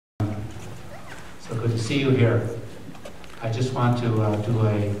So good to see you here. I just want to do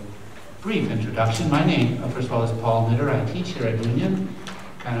a brief introduction. My name, first of all, is Paul Knitter. I teach here at Union,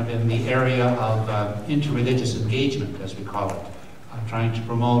 kind of in the area of interreligious engagement, as we call it. Trying to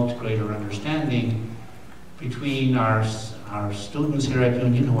promote greater understanding between our students here at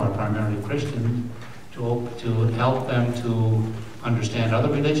Union, who are primarily Christian, to help them to understand other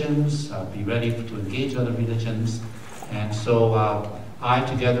religions, be ready to engage other religions. And so I,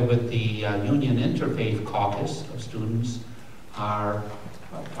 together with the Union Interfaith Caucus of students, are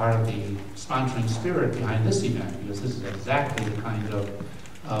part of the sponsoring spirit behind this event, because this is exactly the kind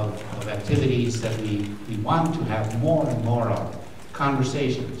of activities that we want to have more and more of.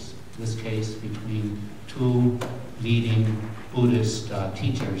 Conversations, in this case, between two leading Buddhist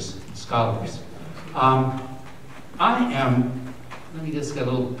teachers, scholars. Let me just get a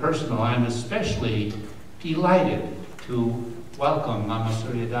little personal, I'm especially delighted to welcome Lama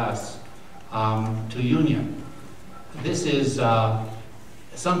Surya Das to Union. This is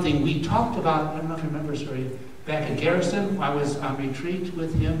something we talked about, I don't know if you remember, Surya, back at Garrison. I was on retreat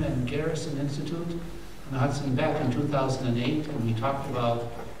with him and Garrison Institute in Hudson back in 2008, and we talked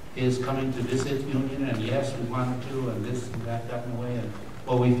about his coming to visit Union, and yes, we wanted to, and this and that got in the way, and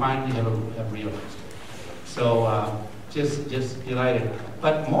well, we finally have realized it. So just delighted.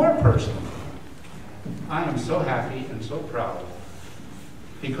 But more personally, I am so happy and so proud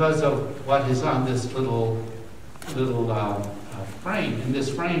because of what is on this little frame, in this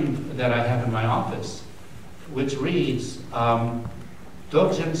frame that I have in my office, which reads,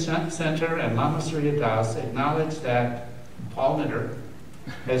 Dzogchen Center and Lama Surya Das acknowledge that Paul Knitter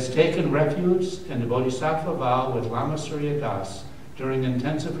has taken refuge in the Bodhisattva vow with Lama Surya Das during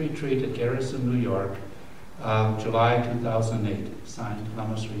intensive retreat at Garrison, New York, July 2008. Signed,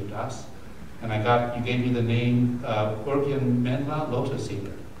 Lama Surya Das. And you gave me the name Urgyen Menla Lotus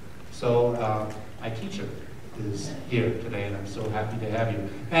Healer. So my teacher is here today, and I'm so happy to have you.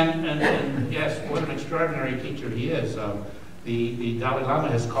 And yes, what an extraordinary teacher he is. The Dalai Lama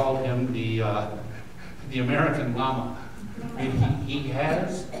has called him the American Lama. He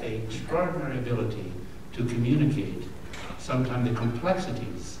has an extraordinary ability to communicate sometimes the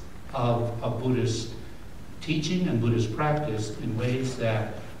complexities of Buddhist teaching and Buddhist practice in ways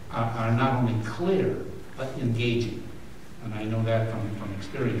that are not only clear, but engaging. And I know that from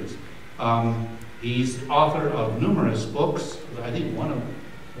experience. He's author of numerous books. I think one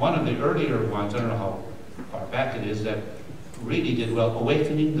of the earlier ones, I don't know how far back it is, that really did well,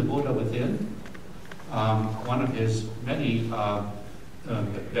 Awakening the Buddha Within. One of his many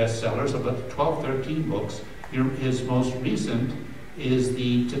bestsellers, about 12, 13 books. His most recent is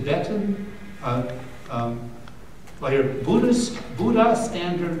the Tibetan Buddha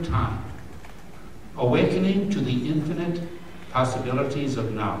Standard Time, Awakening to the Infinite Possibilities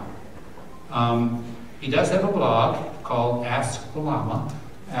of Now. He does have a blog called Ask the Lama.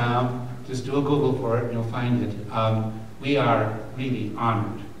 Just do a Google for it and you'll find it. We are really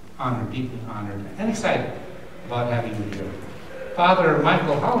honored, deeply honored, and excited about having you here. Father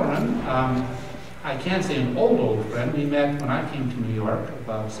Michael Halloran, I can't say an old friend. We met when I came to New York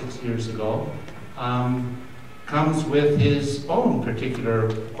about 6 years ago. Comes with his own particular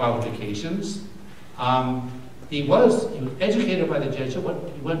qualifications. He was educated by the Jesuit.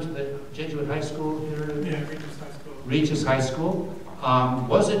 He went to the Jesuit high school here. Yeah, Regis High School. Regis High School.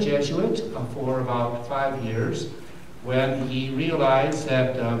 Was a Jesuit for about 5 years when he realized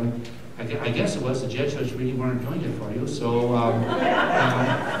that, I guess it was the Jesuits really weren't doing it for you, so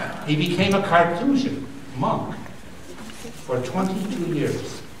he became a Carthusian monk for 22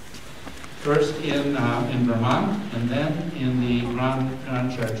 years. First in Vermont, and then in the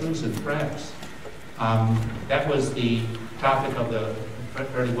Grande Chartreuse in France. That was the topic of the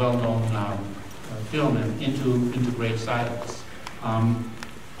very well-known film, Into Great Silence.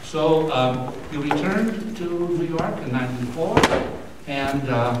 So he returned to New York in '94, and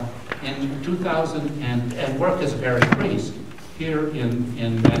in 2000, and worked as a parish priest here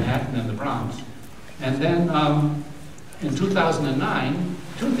in Manhattan and the Bronx. And then in 2009,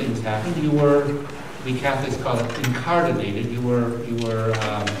 two things happened. You were, we Catholics call it, incardinated. You were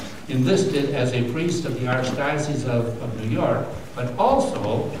enlisted as a priest of the Archdiocese of New York, but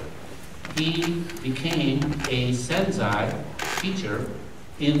also he became a Senzai teacher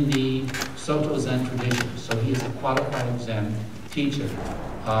in the Soto Zen tradition. So he is a qualified Zen teacher,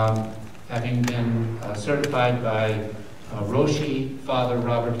 having been certified by Roshi Father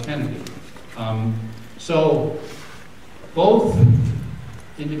Robert Kennedy. So both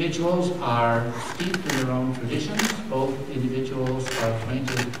individuals are steeped in their own traditions, both individuals are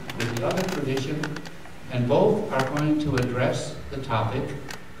acquainted with the other tradition, and both are going to address the topic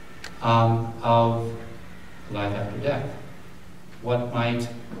of life after death. What might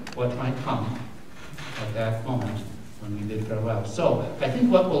come at that moment when we bid farewell. So I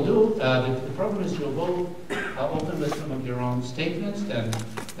think what we'll do, the program is you'll both open with some of your own statements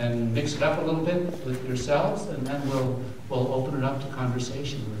and mix it up a little bit with yourselves, and then we'll open it up to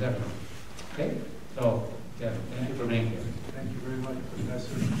conversation with everyone. Okay? So, yeah, thank you for being here. Thank you very much,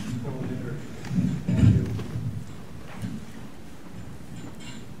 Professor. Thank you.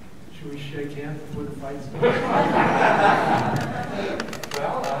 Should we shake hands before the fight starts?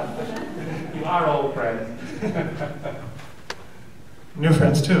 Well, you are old friends. New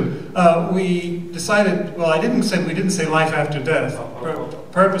friends too. We decided. Well, we didn't say life after death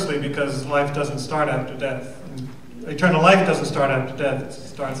purposely because life doesn't start after death. Eternal life doesn't start after death; it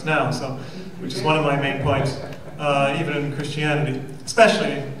starts now. So, which is one of my main points, even in Christianity,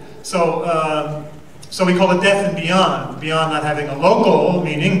 especially. So we call it death and beyond. Beyond not having a local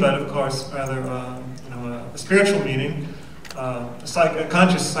meaning, but of course rather a spiritual meaning, a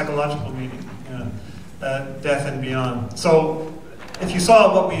conscious psychological meaning. Death and beyond. So if you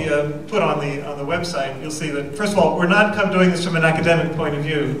saw what we put on the website, you'll see that first of all, we're not doing this from an academic point of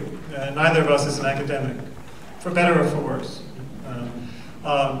view. Neither of us is an academic, for better or for worse.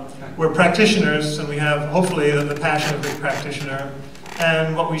 We're practitioners, and we have hopefully the passion of a practitioner.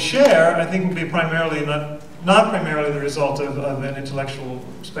 And what we share, I think, will be primarily not primarily the result of an intellectual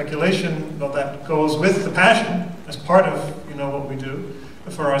speculation, though that goes with the passion as part of what we do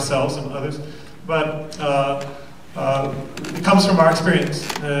for ourselves and others. But it comes from our experience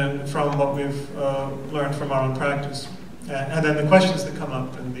and from what we've learned from our own practice. And then the questions that come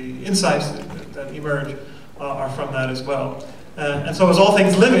up and the insights that emerge are from that as well. And so as all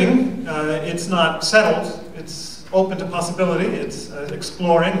things living, it's not settled, it's open to possibility, it's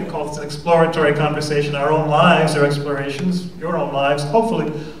exploring. We call it an exploratory conversation. Our own lives are explorations, your own lives,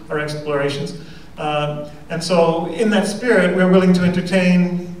 hopefully, are explorations. And so in that spirit, we're willing to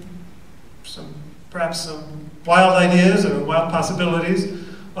entertain perhaps some wild ideas or wild possibilities,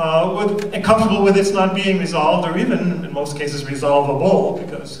 and comfortable with its not being resolved, or even, in most cases, resolvable,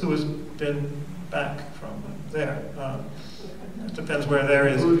 because who has been back from there? It depends where there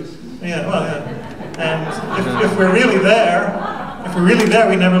is. Yeah, well, yeah. And if we're really there,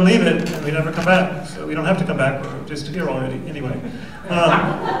 we never leave it, and we never come back. So we don't have to come back, we're just here already, anyway. All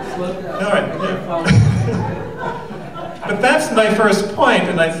right. Yeah. But that's my first point,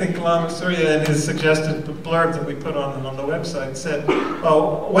 and I think Lama Surya in his suggested blurb that we put on the website said,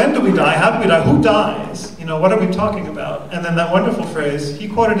 oh, when do we die? How do we die? Who dies? What are we talking about? And then that wonderful phrase, he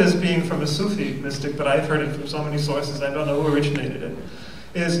quoted as being from a Sufi mystic, but I've heard it from so many sources, I don't know who originated it,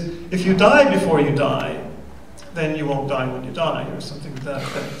 is if you die before you die, then you won't die when you die, or something like that.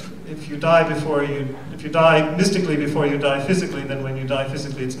 If you die mystically before you die physically, then when you die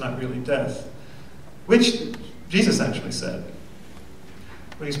physically, it's not really death. Which Jesus actually said.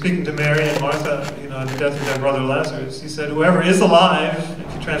 When he's speaking to Mary and Martha, at the death of their brother Lazarus, he said, whoever is alive,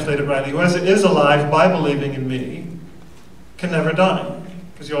 if you translate it rightly, whoever is alive by believing in me can never die,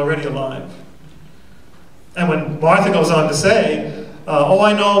 because you're already alive. And when Martha goes on to say, oh,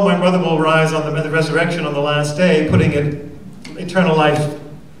 I know my brother will rise on the resurrection on the last day, putting eternal life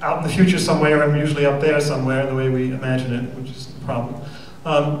out in the future somewhere, and usually up there somewhere, the way we imagine it, which is the problem.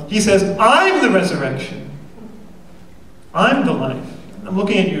 He says, I'm the resurrection. I'm the life. I'm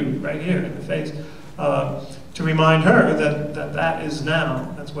looking at you right here in the face to remind her that is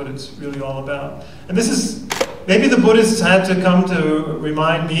now. That's what it's really all about. And this is, maybe the Buddhists had to come to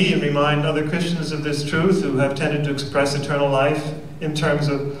remind me and remind other Christians of this truth who have tended to express eternal life in terms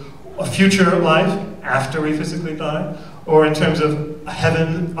of a future life after we physically die, or in terms of a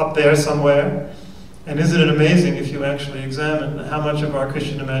heaven up there somewhere. And isn't it amazing if you actually examine how much of our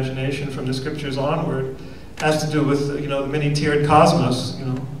Christian imagination from the scriptures onward has to do with the many-tiered cosmos.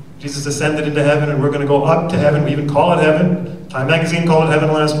 Jesus ascended into heaven, and we're going to go up to heaven. We even call it heaven. Time magazine called it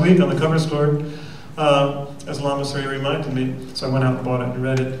heaven last week on the cover story, as Lama Surya reminded me. So I went out and bought it and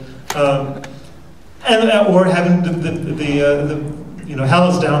read it. Or heaven, hell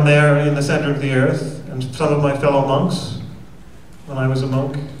is down there in the center of the earth. And some of my fellow monks, when I was a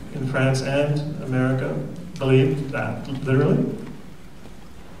monk in France and America, believed that literally.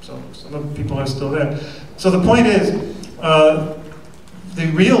 So some of the people are still there. So the point is, the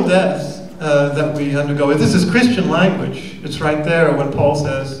real death that we undergo, this is Christian language. It's right there when Paul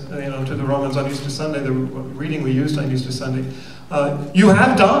says, to the Romans on Easter Sunday, the reading we used on Easter Sunday, you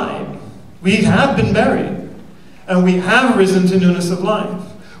have died, we have been buried, and we have risen to newness of life.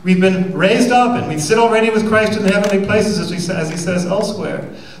 We've been raised up, and we sit already with Christ in the heavenly places, as he says elsewhere.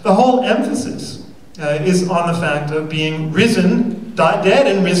 The whole emphasis is on the fact of being risen dead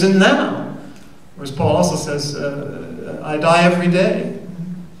and risen now. Whereas Paul also says, I die every day.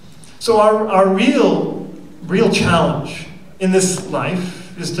 So our real challenge in this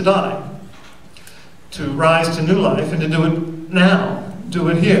life is to die, to rise to new life, and to do it now, do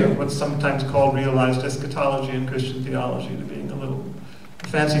it here, what's sometimes called realized eschatology in Christian theology, to being a little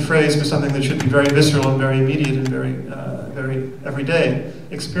fancy phrase for something that should be very visceral and very immediate and very everyday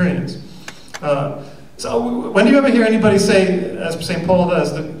experience. So when do you ever hear anybody say, as St. Paul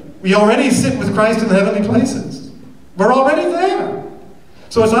does, that we already sit with Christ in the heavenly places? We're already there.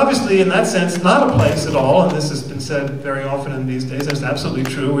 So it's obviously, in that sense, not a place at all, and this has been said very often in these days, and it's absolutely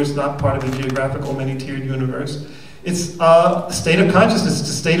true. It's not part of a geographical, many-tiered universe. It's a state of consciousness, it's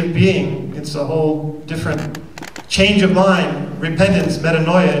a state of being. It's a whole different change of mind, repentance,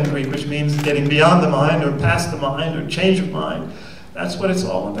 metanoia in Greek, which means getting beyond the mind, or past the mind, or change of mind. That's what it's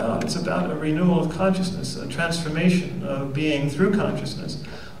all about. It's about a renewal of consciousness, a transformation of being through consciousness.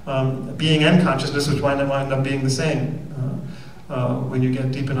 Being and consciousness, which wind up being the same. When you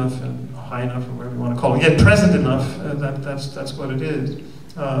get deep enough and high enough, or whatever you want to call it, get present enough, that's what it is.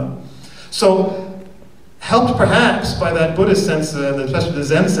 So, helped perhaps by that Buddhist sense, especially the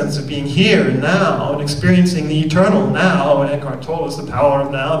Zen sense of being here and now, and experiencing the eternal now, and Eckhart told us the power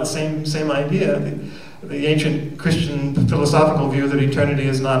of now, the same idea. The ancient Christian philosophical view that eternity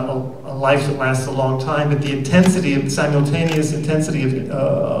is not a life that lasts a long time, but the intensity, of simultaneous intensity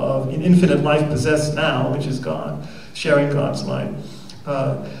of infinite life possessed now, which is God, sharing God's light.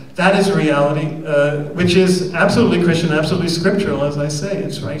 That is a reality which is absolutely Christian, absolutely scriptural, as I say.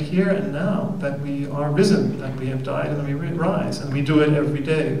 It's right here and now that we are risen, that we have died, and then we rise. And we do it every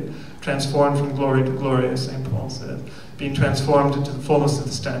day, transformed from glory to glory, as St. Paul said, being transformed into the fullness of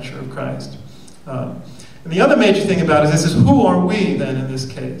the stature of Christ. And the other major thing about it is who are we then in this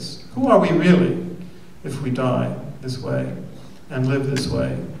case? Who are we really if we die this way and live this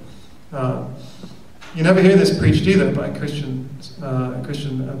way? You never hear this preached either by Christian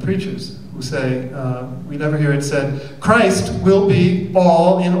preachers who say, we never hear it said, Christ will be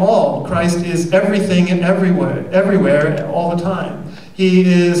all in all. Christ is everything and everywhere, all the time. He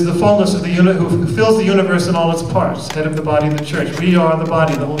is the fullness of the who fills the universe in all its parts, head of the body of the church. We are the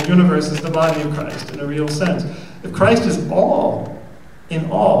body. The whole universe is the body of Christ in a real sense. If Christ is all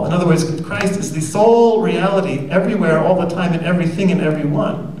in all, in other words, if Christ is the sole reality everywhere, all the time, in everything and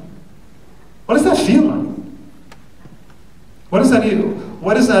everyone, what does that feel like? What does that do?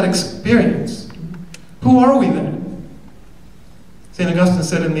 What is that experience? Who are we then? St. Augustine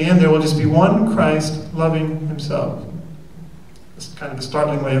said, in the end, there will just be one Christ loving himself. It's kind of a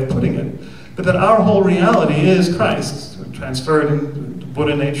startling way of putting it. But that our whole reality is Christ, transferred into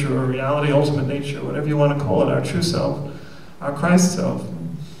Buddha nature or reality, ultimate nature, whatever you want to call it, our true self, our Christ self.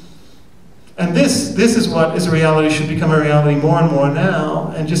 And this is what is a reality, should become a reality more and more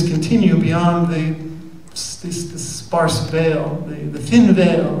now, and just continue beyond this sparse veil, the thin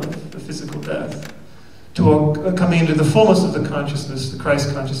veil of the physical death, to coming into the fullness of the consciousness, the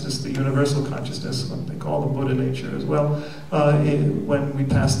Christ consciousness, the universal consciousness, what they call the Buddha nature as well, when we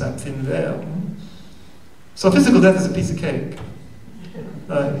pass that thin veil. So physical death is a piece of cake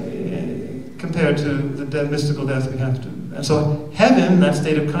compared to the mystical death we have to. And so heaven, that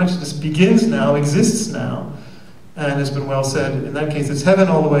state of consciousness, begins now, exists now, and has been well said, in that case it's heaven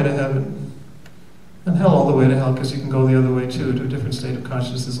all the way to heaven. And hell all the way to hell, because you can go the other way too, to a different state of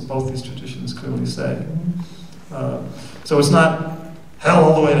consciousness, as both these traditions clearly say. So it's not hell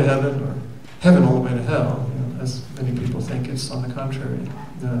all the way to heaven, or heaven all the way to hell, as many people think. It's on the contrary.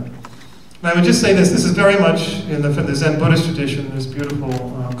 And I would just say this is very much from the Zen Buddhist tradition, this beautiful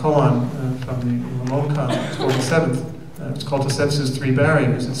koan from the Lamon Kan, it's called the 7th. It's called Tosetsu's Three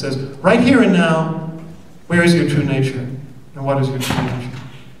Barriers. It says, right here and now, where is your true nature? And what is your true nature?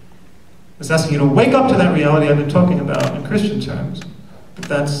 It's asking you to wake up to that reality I've been talking about in Christian terms. But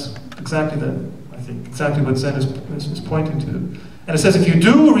that's exactly exactly what Zen is pointing to. And it says if you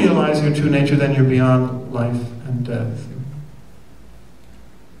do realize your true nature, then you're beyond life and death.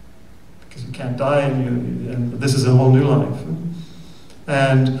 Because you can't die, and this is a whole new life.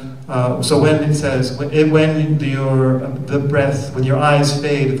 And so when it says, when your eyes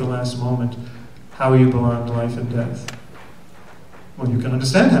fade at the last moment, how are you beyond life and death? Well, you can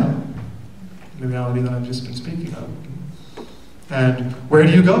understand how. The reality that I've just been speaking of. And where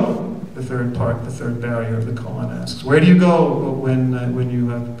do you go? The third part, the third barrier of the koan asks. Where do you go when you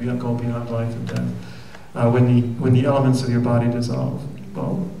go beyond life and death? When the elements of your body dissolve?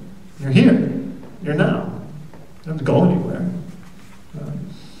 Well, you're here. You're now. You don't have to go anywhere.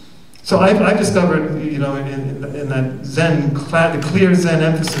 So I've discovered, you know, in that Zen, the clear Zen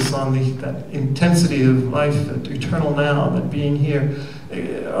emphasis on that intensity of life, that eternal now, that being here,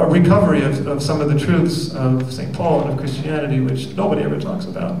 a recovery of some of the truths of St. Paul and of Christianity, which nobody ever talks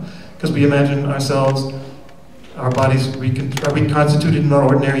about, because we imagine ourselves, our bodies are reconstituted in our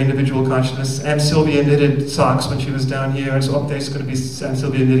ordinary individual consciousness. Aunt Sylvia knitted socks when she was down here, so up there's going to be Aunt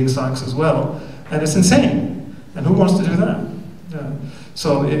Sylvia knitting socks as well, and it's insane. And who wants to do that? Yeah.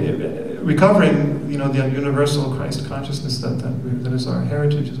 So recovering, you know, the universal Christ consciousness that is our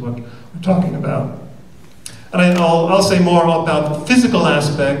heritage is what we're talking about. And I'll say more about the physical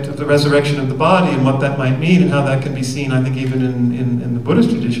aspect of the resurrection of the body and what that might mean and how that can be seen, I think, even in the Buddhist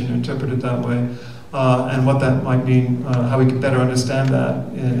tradition, interpreted that way, and what that might mean, how we can better understand that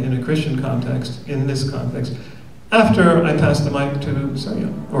in a Christian context, in this context, after I pass the mic to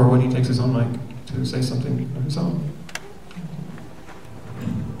Surya, or when he takes his own mic to say something of his own.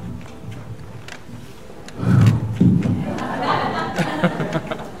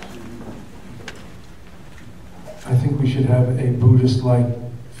 I think we should have a Buddhist-like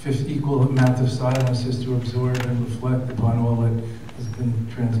equal amount of silence just to absorb and reflect upon all that has been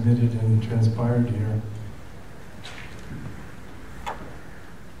transmitted and transpired here.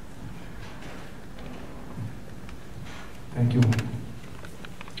 Thank you,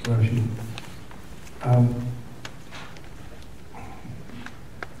 Roshi.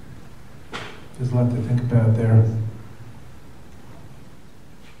 There's a lot to think about there.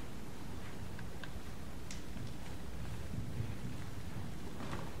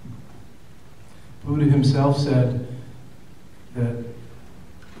 Buddha himself said that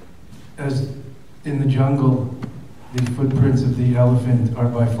as in the jungle, the footprints of the elephant are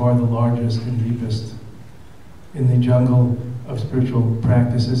by far the largest and deepest. In the jungle of spiritual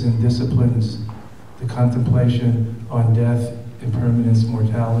practices and disciplines, the contemplation on death, impermanence,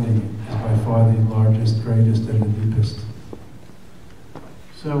 mortality is by far the largest, greatest, and the deepest.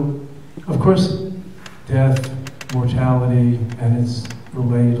 So, of course, death, mortality, and its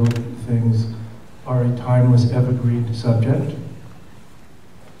related things are a timeless, evergreen subject.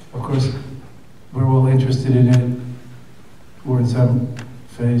 Of course, we're all interested in it. We're in some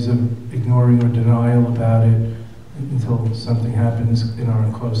phase of ignoring or denial about it until something happens in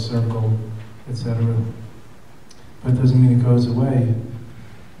our close circle, etc. But it doesn't mean it goes away.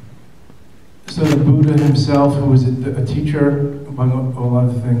 So the Buddha himself, who was a teacher, among all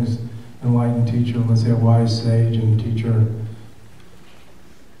other things, enlightened teacher, let's say a wise sage and teacher,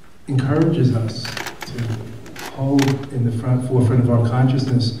 encourages us to hold in the forefront of our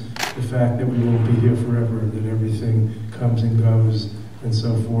consciousness the fact that we won't be here forever, that everything comes and goes, and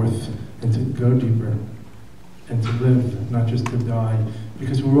so forth, and to go deeper, and to live, not just to die,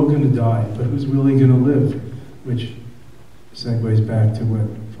 because we're all going to die, but who's really going to live? Which segues back to what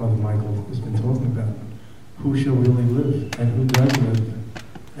Father Michael has been talking about. Who shall really live, and who does live,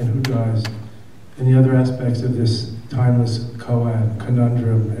 and who dies? And the other aspects of this timeless koan,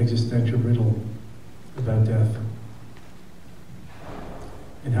 conundrum, existential riddle about death.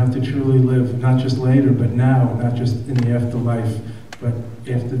 And how to truly live, not just later, but now, not just in the afterlife, but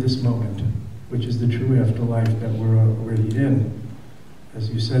after this moment, which is the true afterlife that we're already in. As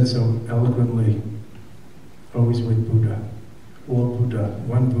you said so eloquently, always with Buddha, all Buddha,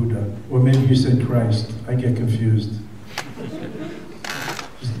 one Buddha, or maybe you said Christ, I get confused.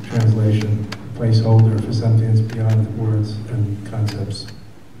 Just a translation, a placeholder for something that's beyond words and concepts.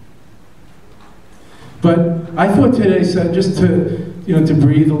 But I thought today, so just to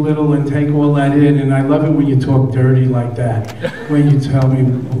breathe a little and take all that in, and I love it when you talk dirty like that, when you tell me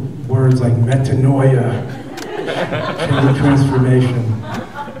words like metanoia, transformation,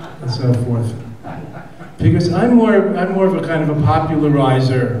 and so forth. Because I'm more of a kind of a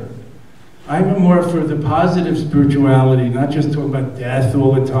popularizer. I'm more for the positive spirituality, not just talking about death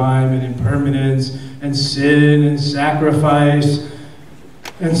all the time, and impermanence, and sin, and sacrifice,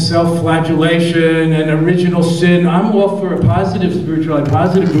 and self-flagellation, and original sin. I'm all for a positive spirituality,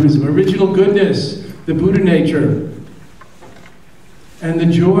 positive Buddhism, original goodness, the Buddha nature, and the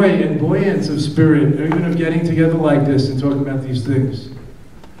joy and buoyance of spirit, even of getting together like this and talking about these things.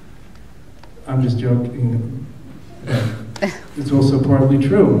 I'm just joking. It's also partly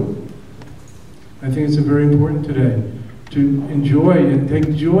true. I think it's very important today to enjoy and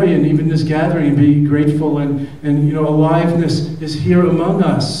take joy in even this gathering and be grateful, and aliveness is here among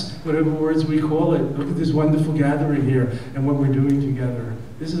us, whatever words we call it. Look at this wonderful gathering here and what we're doing together.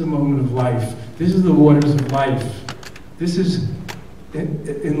 This is a moment of life. This is the waters of life. This is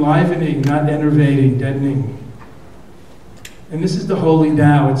enlivening, not enervating, deadening. And this is the holy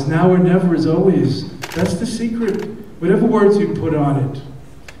now. It's now or never as always. That's the secret. Whatever words you put on it.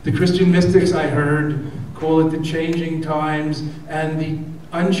 The Christian mystics, I heard, call it the changing times and the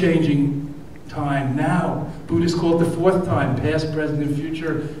unchanging time, now. Buddhists call it the fourth time, past, present, and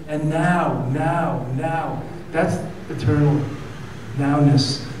future, and now. That's eternal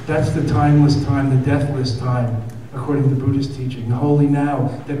nowness. That's the timeless time, the deathless time, according to Buddhist teaching. The holy now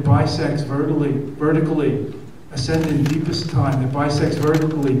that bisects vertically, ascendant deepest time that bisects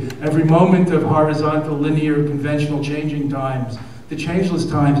vertically every moment of horizontal, linear, conventional changing times. The changeless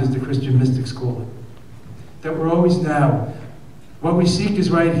times, as the Christian mystics call it. That we're always now. What we seek is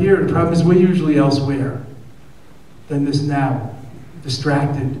right here. The problem is we're usually elsewhere than this now.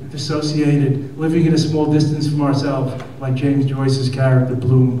 Distracted, dissociated, living in a small distance from ourselves, like James Joyce's character,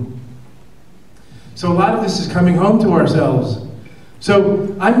 Bloom. So a lot of this is coming home to ourselves.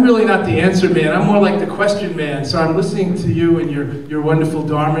 So I'm really not the answer man, I'm more like the question man. So I'm listening to you and your wonderful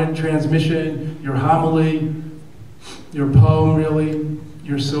Dharma transmission, your homily, your poem really,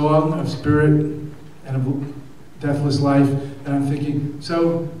 your song of spirit and of deathless life, and I'm thinking,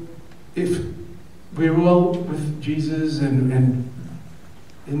 so if we're all with Jesus and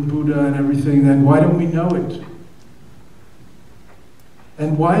in Buddha and everything, then why don't we know it?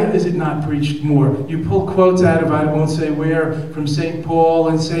 And why is it not preached more? You pull quotes out of, I won't say where, from St. Paul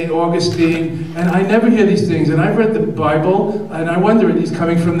and St. Augustine, and I never hear these things. And I've read the Bible, and I wonder, are these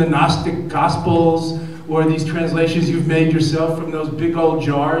coming from the Gnostic Gospels, or these translations you've made yourself from those big old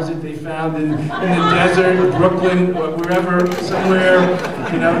jars that they found in the desert of Brooklyn, or wherever, somewhere,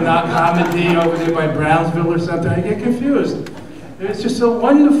 you know, Nag Hammadi over there by Brownsville or something? I get confused. It's just so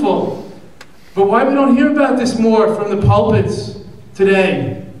wonderful. But why we don't hear about this more from the pulpits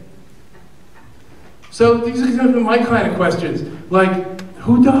today? So these are going to be my kind of questions. Like,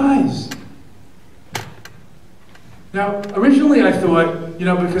 who dies? Now, originally I thought, you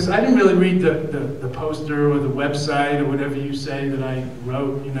know, because I didn't really read the poster or the website or whatever you say that I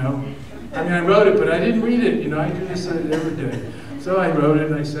wrote, you know. I mean, I wrote it, but I didn't read it, you know. I do this every day. So I wrote it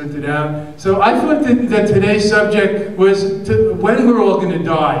and I sent it out. So I thought that today's subject was when we're all going to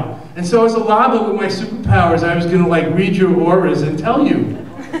die. And so as a Lama with my superpowers, I was going to like read your auras and tell you.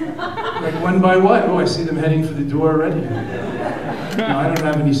 Like one by one. Oh, I see them heading for the door already. No, I don't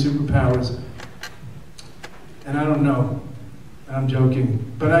have any superpowers. And I don't know. I'm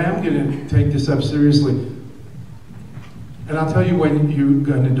joking. But I am going to take this up seriously. And I'll tell you when you're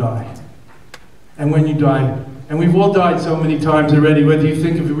going to die. And when you die. And we've all died so many times already, whether you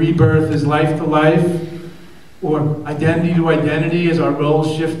think of rebirth as life to life, or identity to identity as our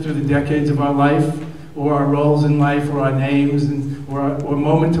roles shift through the decades of our life, or our roles in life, or our names, or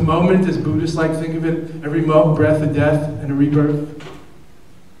moment to moment, as Buddhists like to think of it, every breath of death and a rebirth,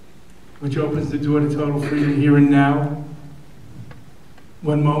 which opens the door to total freedom here and now.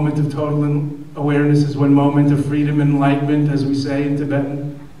 One moment of total awareness is one moment of freedom and enlightenment, as we say in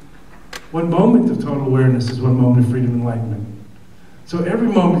Tibetan. One moment of total awareness is one moment of freedom and enlightenment. So every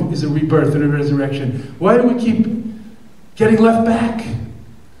moment is a rebirth and a resurrection. Why do we keep getting left back?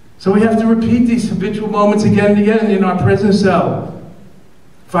 So we have to repeat these habitual moments again and again in our prison cell,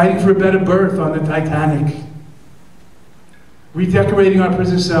 fighting for a better berth on the Titanic, redecorating our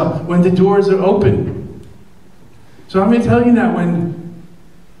prison cell when the doors are open. So I'm going to tell you now when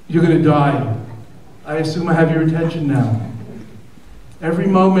you're going to die. I assume I have your attention now. Every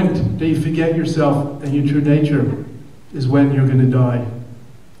moment that you forget yourself and your true nature is when you're going to die.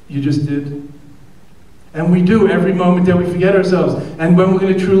 You just did. And we do every moment that we forget ourselves. And when we're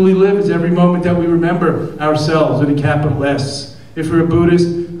going to truly live is every moment that we remember ourselves with a capital S. If we're a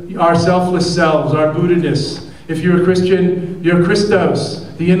Buddhist, our selfless selves, our Buddha-ness. If you're a Christian, you're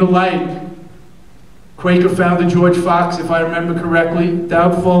Christos, the inner light. Quaker founder George Fox, if I remember correctly,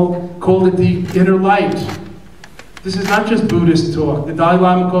 doubtful, called it the inner light. This is not just Buddhist talk. The Dalai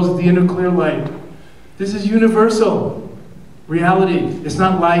Lama calls it the inner clear light. This is universal reality. It's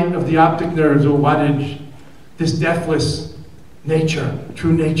not light of the optic nerves or wattage. This deathless nature,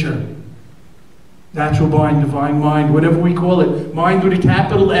 true nature. Natural mind, divine mind, whatever we call it. Mind with a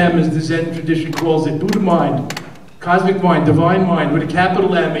capital M, as the Zen tradition calls it. Buddha mind, cosmic mind, divine mind with a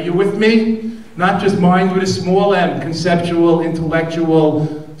capital M. Are you with me? Not just mind with a small m, conceptual,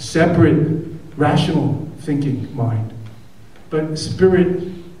 intellectual, separate, rational thinking mind. But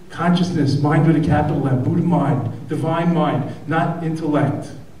spirit, consciousness, mind with a capital M, Buddha mind, divine mind, not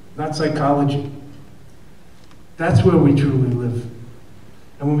intellect, not psychology. That's where we truly live.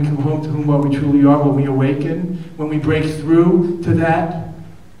 And when we come home to whom what we truly are, when we awaken, when we break through to that,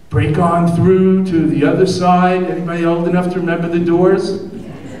 break on through to the other side. Anybody old enough to remember the doors?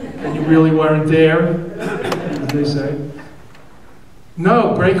 And you really weren't there, as they say.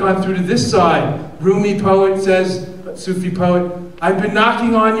 No, break on through to this side. Rumi poet says, Sufi poet, I've been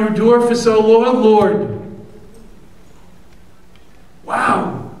knocking on your door for so long, Lord.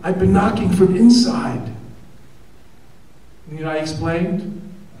 Wow, I've been knocking from inside. You know, I explained.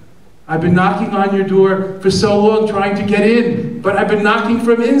 I've been knocking on your door for so long trying to get in, but I've been knocking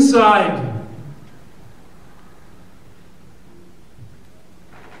from inside.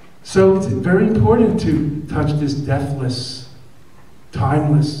 So it's very important to touch this deathless,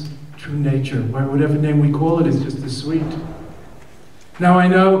 timeless, true nature. Whatever name we call it is just as sweet. Now I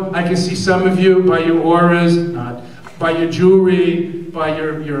know I can see some of you by your auras, not by your jewelry, by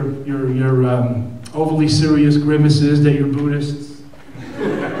your overly serious grimaces that you're Buddhists.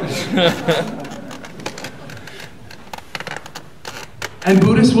 And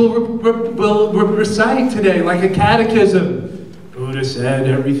Buddhists will recite today like a catechism. Buddha said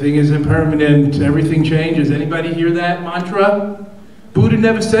everything is impermanent, everything changes. Anybody hear that mantra? Buddha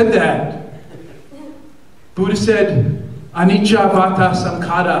never said that. Buddha said, Anicca vata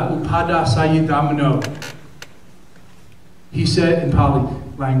samkhara upada sayidamano. He said, in Pali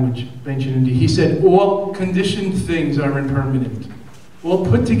language, ancient India, he said, all conditioned things are impermanent. All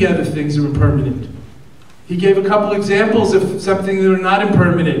put together things are impermanent. He gave a couple examples of something that are not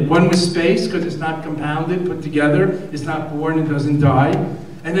impermanent. One was space, because it's not compounded, put together. It's not born, it doesn't die.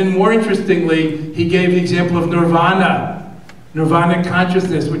 And then more interestingly, he gave the example of nirvana. Nirvana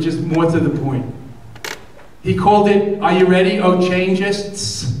consciousness, which is more to the point. He called it, are you ready, O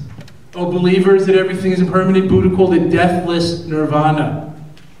changeists? O believers that everything is impermanent? Buddha called it deathless nirvana.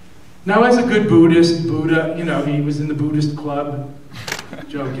 Now as a good Buddhist, Buddha, you know, he was in the Buddhist club.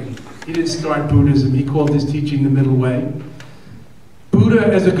 Joking. He didn't start Buddhism. He called his teaching the middle way. Buddha,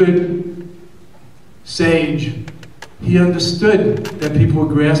 as a good sage, he understood that people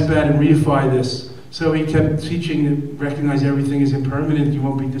would grasp at and reify this. So he kept teaching to recognize everything is impermanent. You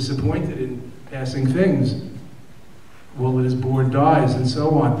won't be disappointed in passing things. All that is born dies, and so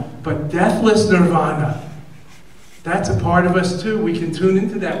on. But deathless nirvana, that's a part of us too. We can tune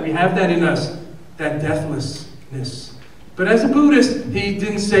into that. We have that in us, that deathlessness. But as a Buddhist, he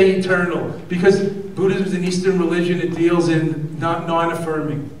didn't say eternal, because Buddhism is an Eastern religion. It deals in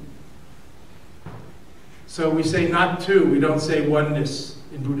non-affirming. So we say not two, we don't say oneness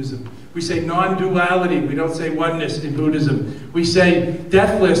in Buddhism. We say non-duality, we don't say oneness in Buddhism. We say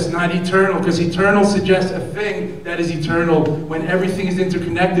deathless, not eternal, because eternal suggests a thing that is eternal when everything is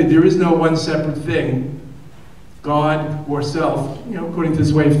interconnected. There is no one separate thing, God or self, you know, according to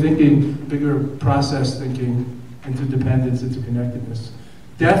this way of thinking, bigger process thinking. Interdependence, interconnectedness.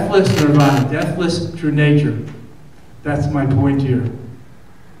 Deathless nirvana, deathless true nature. That's my point here.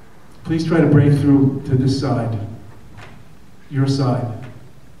 Please try to break through to this side, your side.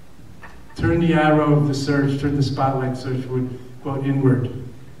 Turn the arrow of the search, turn the spotlight search, quote, inward.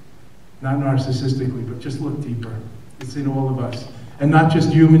 Not narcissistically, but just look deeper. It's in all of us. And not just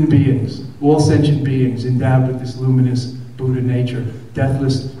human beings, all sentient beings endowed with this luminous Buddha nature,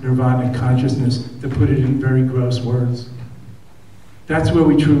 deathless nirvana consciousness, to put it in very gross words. That's where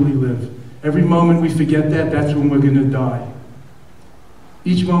we truly live. Every moment we forget that, that's when we're going to die.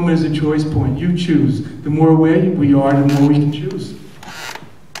 Each moment is a choice point. You choose. The more aware we are, the more we can choose.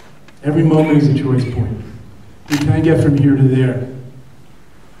 Every moment is a choice point. We can't get from here to there,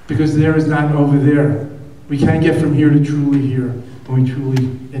 because there is not over there. We can't get from here to truly here, when we truly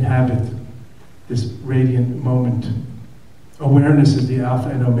inhabit this radiant moment. Awareness is the alpha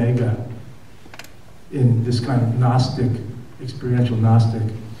and omega in this kind of Gnostic, experiential Gnostic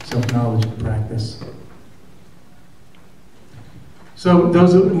self-knowledge practice. So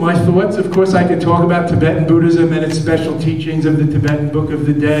those are my thoughts. Of course, I could talk about Tibetan Buddhism and its special teachings of the Tibetan Book of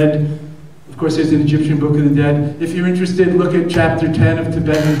the Dead. Of course, there's an Egyptian Book of the Dead. If you're interested, look at Chapter 10 of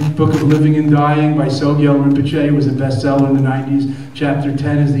Tibetan Book of Living and Dying by Sogyal Rinpoche. It was a bestseller in the 90s. Chapter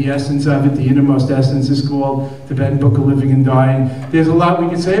 10 is the essence of it. The innermost essence is called Tibetan Book of Living and Dying. There's a lot we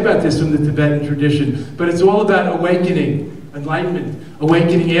can say about this from the Tibetan tradition, but it's all about awakening, enlightenment.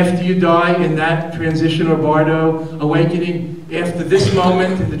 Awakening after you die in that transition or bardo. Awakening after this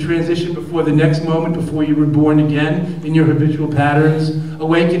moment in the transition before the next moment, before you were born again in your habitual patterns.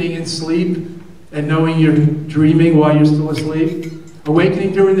 Awakening in sleep and knowing you're dreaming while you're still asleep.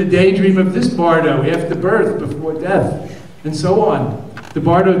 Awakening during the daydream of this bardo, after birth, before death, and so on. The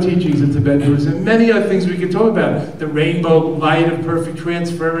bardo teachings of Tibetan Buddhism, and many other things we could talk about. The rainbow light of perfect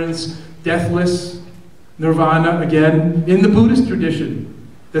transference, deathless nirvana, again, in the Buddhist tradition,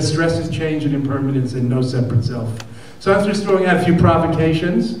 that stresses change and impermanence and no separate self. So I'm just throwing out a few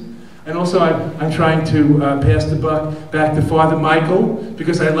provocations. And also I'm trying to pass the buck back to Father Michael,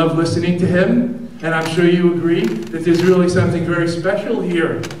 because I love listening to him. And I'm sure you agree that there's really something very special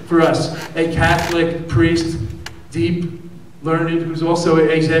here for us. A Catholic priest, deep learned, who's also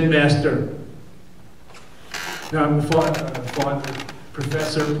a Zen master. Now,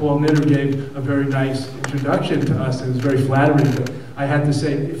 Professor Paul Knitter gave a very nice introduction to us. It was very flattering, but I had to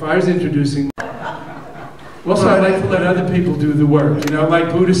say, if I was introducing, also I like to let other people do the work. You know,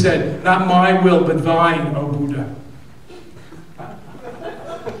 like Buddha said, not my will, but thine, O Buddha.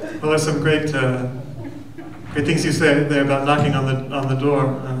 Well, there's some great things you say there about knocking on the door.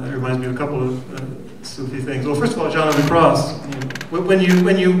 That reminds me of a couple of Sufi things. Well, first of all, John of the Cross. When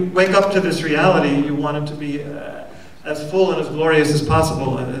you wake up to this reality, you want it to be as full and as glorious as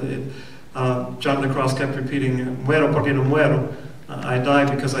possible. John of the Cross kept repeating, "Muero porque no muero." I die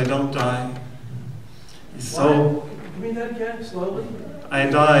because I don't die. So, you mean that again, slowly? I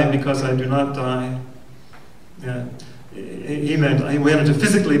die because I do not die. Yeah. He wanted to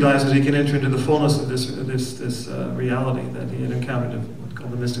physically die so that he can enter into the fullness of this reality that he had encountered of what's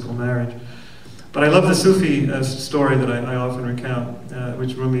called the mystical marriage. But I love the Sufi story that I often recount,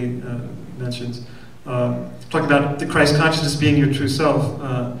 which Rumi mentions, talking about the Christ consciousness being your true self.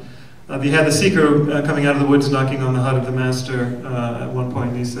 You had the seeker coming out of the woods knocking on the hut of the master at one point,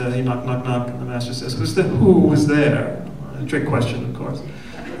 and he said, he knock, knock, knock, and the master says, who was there? A trick question, of course.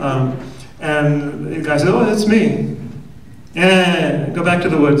 And the guy said, oh, it's me. Yeah, go back to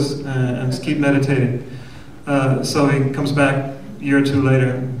the woods and just keep meditating. So he comes back a year or two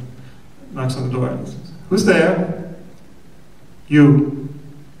later, knocks on the door, and says, who's there? You.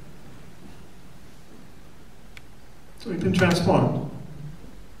 So he'd been transformed.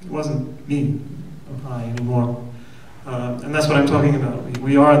 It wasn't me or I anymore. And that's what I'm talking about.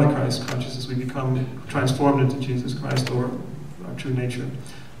 We are the Christ consciousness. We become transformed into Jesus Christ, or our true nature,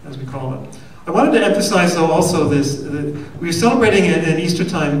 as we call it. I wanted to emphasize, though, also this: we're celebrating in Easter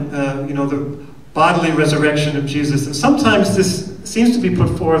time, the bodily resurrection of Jesus, and sometimes this seems to be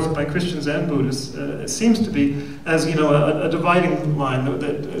put forth by Christians and Buddhists. It seems to be as a dividing line.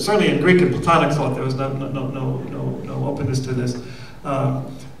 That certainly in Greek and Platonic thought there was no openness to this,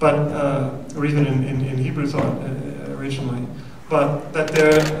 or even in Hebrew thought originally. But that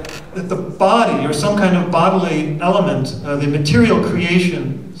the body, or some kind of bodily element, the material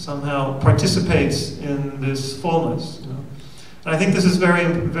creation, somehow participates in this fullness. And I think this is very,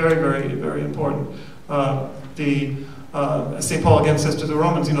 very, very, very important. As St. Paul again says to the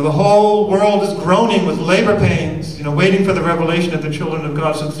Romans, the whole world is groaning with labor pains, waiting for the revelation of the children of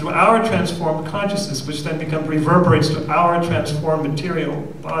God. So through our transformed consciousness, which then reverberates to our transformed material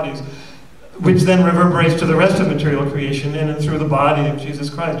bodies, which then reverberates to the rest of material creation in and through the body of Jesus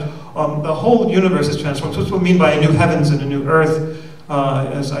Christ. The whole universe is transformed. So that's what we mean by a new heavens and a new earth,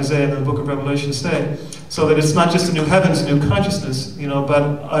 as Isaiah in the book of Revelation say. So that it's not just a new heavens, a new consciousness, but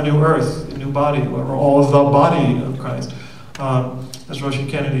a new earth, a new body, or all of the body of Christ. As Roshi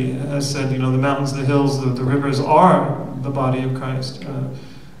Kennedy has said, the mountains, the hills, the rivers are the body of Christ.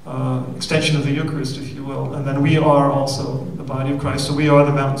 Extension of the Eucharist, if you will. And then we are also the body of Christ. So we are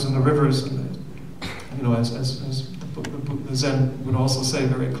the mountains and the rivers, and as the Zen would also say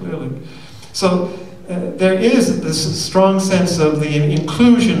very clearly. So there is this strong sense of the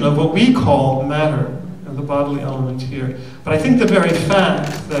inclusion of what we call matter, the bodily element here. But I think the very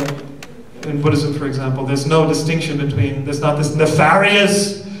fact that in Buddhism, for example, there's no distinction between, there's not this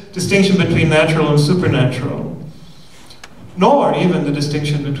nefarious distinction between natural and supernatural, nor even the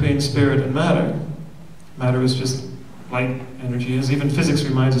distinction between spirit and matter. Matter is just light energy, as even physics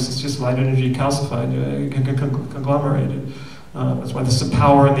reminds us, it's just light energy calcified, conglomerated. That's why there's a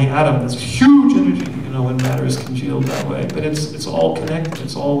power in the atom. There's huge energy, when matter is congealed that way. But it's all connected.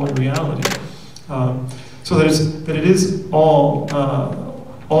 It's all one reality. So that it is all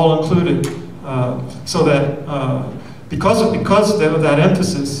included. So that because of that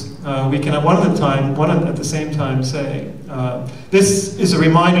emphasis, we can at the same time say, this is a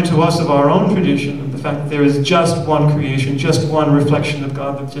reminder to us of our own tradition, of the fact that there is just one creation, just one reflection of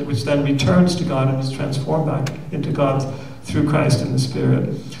God, which then returns to God and is transformed back into God through Christ in the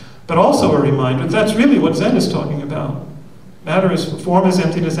Spirit. But also a reminder that that's really what Zen is talking about. Matter is form is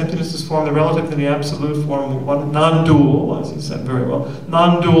emptiness, emptiness is form, the relative to the absolute form, one non-dual, as he said very well,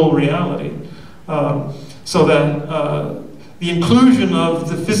 non-dual reality. So that the inclusion of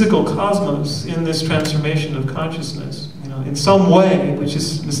the physical cosmos in this transformation of consciousness, in some way, which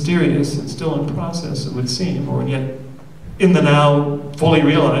is mysterious and still in process, it would seem, or yet in the now fully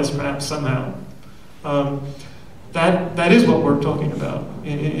realized, perhaps somehow. That is what we're talking about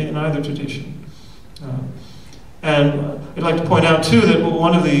in either tradition. And I'd like to point out too that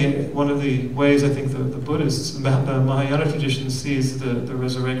one of the ways I think the Buddhists, the Mahayana tradition, sees the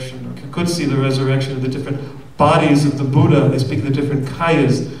resurrection, or could see the resurrection of the different bodies of the Buddha. They speak of the different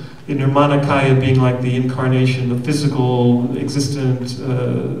kayas. the Nirmanakaya being like the incarnation, the physical, existent,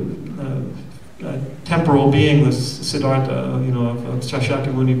 temporal being, the Siddhartha, of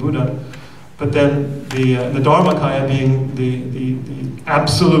Shakyamuni Buddha. But then the Dharmakaya being the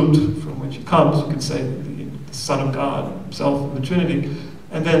absolute from which he comes, you could say, the Son of God himself in the Trinity.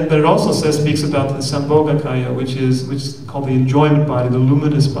 And then, but it also speaks about the Sambhogakaya, which is called the enjoyment body, the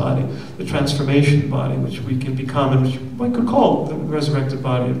luminous body, the transformation body, which we can become, and which one could call the resurrected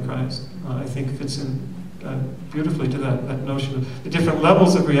body of Christ. I think fits in beautifully to that notion of the different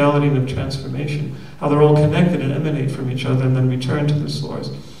levels of reality and of transformation, how they're all connected and emanate from each other and then return to the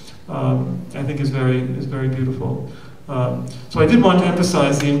source. I think is very beautiful. So I did want to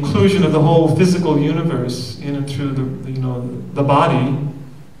emphasize the inclusion of the whole physical universe in and through the body,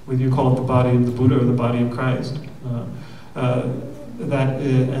 whether you call it the body of the Buddha or the body of Christ, that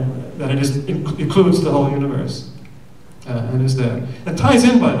it includes the whole universe and is there. It ties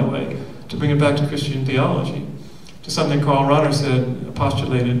in, by the way, to bring it back to Christian theology, to something Karl Rahner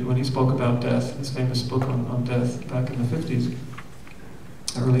postulated when he spoke about death, his famous book on death back in the 50s,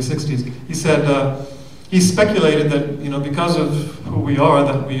 early 60s. He said, he speculated that, because of who we are,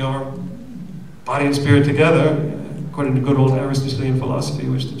 that we are body and spirit together, according to good old Aristotelian philosophy,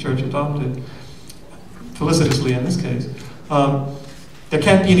 which the church adopted, felicitously in this case. There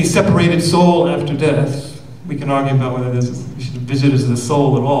can't be any separated soul after death. We can argue about whether we should envision it as the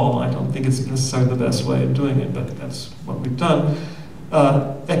soul at all. I don't think it's necessarily the best way of doing it, but that's what we've done.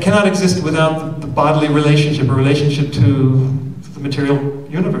 That cannot exist without the bodily relationship, or relationship to the material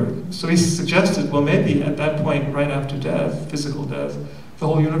universe. So he suggested, well, maybe at that point, right after death, physical death, the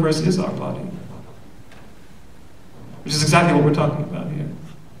whole universe is our body. Which is exactly what we're talking about here.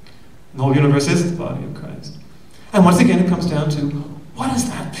 The whole universe is the body of Christ. And once again, it comes down to, what does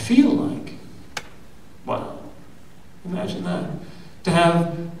that feel like? Wow. Imagine that. To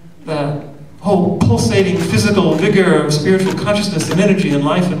have that whole pulsating physical vigor of spiritual consciousness and energy and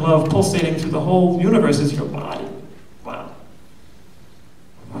life and love pulsating through the whole universe as your body. Wow.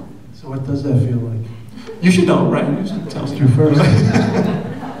 So what does that feel like? You should know, right? You should tell me. You first.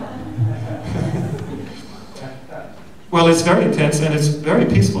 Well, it's very intense and it's very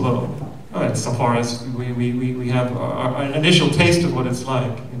peaceful, though. Right, so far as we have our initial taste of what it's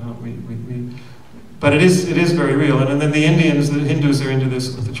like, but it is very real. And then the Hindus are into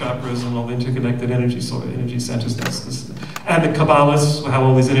this with the chakras and all the interconnected energy centers. And the Kabbalists have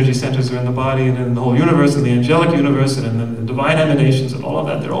all these energy centers are in the body and in the whole universe and the angelic universe and then the divine emanations and all of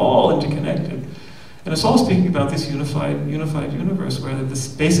that. They're all interconnected. And it's all speaking about this unified universe where there's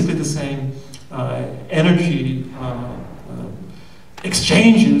basically the same energy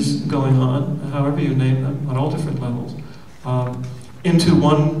exchanges going on, however you name them, on all different levels, into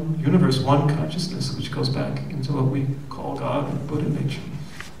one universe, one consciousness, which goes back into what we call God and Buddha nature.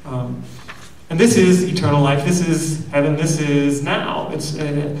 And this is eternal life, this is heaven, this is now.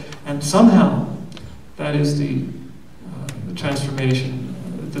 And somehow that is the transformation,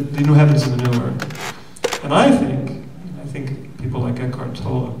 the new heavens and the new earth. And I think people like Eckhart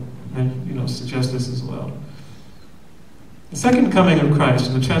Tolle suggest this as well. The second coming of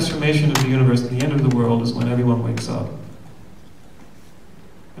Christ and the transformation of the universe and the end of the world is when everyone wakes up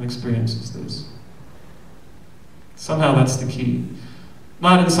and experiences this. Somehow that's the key.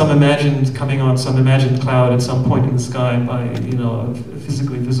 Not in some imagined cloud at some point in the sky by a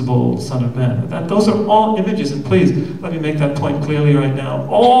physically visible Son of Man. Those are all images, and please let me make that point clearly right now.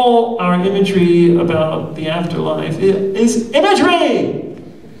 All our imagery about the afterlife is imagery!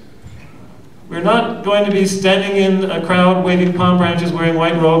 We're not going to be standing in a crowd waving palm branches, wearing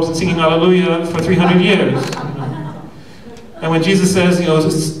white robes, and singing Hallelujah for 300 years. And when Jesus says, the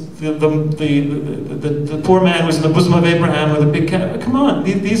poor man was in the bosom of Abraham with a big cat. Come on,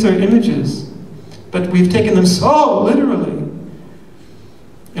 these are images. But we've taken them so literally.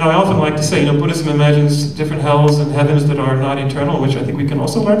 I often like to say, Buddhism imagines different hells and heavens that are not eternal, which I think we can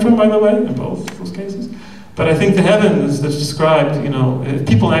also learn from, by the way, in both those cases. But I think the heavens that's described,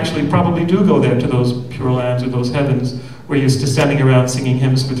 people actually probably do go there to those pure lands or those heavens where you're just standing around singing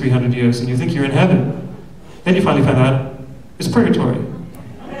hymns for 300 years and you think you're in heaven. Then you finally find out it's purgatory.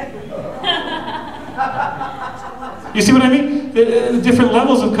 You see what I mean? The different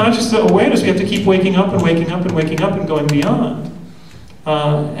levels of conscious awareness, we have to keep waking up and waking up and waking up and going beyond.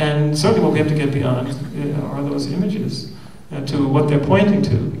 And certainly what we have to get beyond are those images to what they're pointing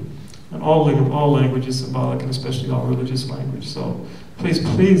to. And all language is symbolic, and especially all religious language. So please,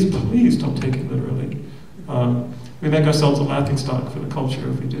 please, please don't take it literally. We make ourselves a laughingstock for the culture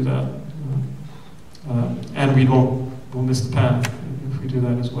if we do that. And we'll miss the path if we do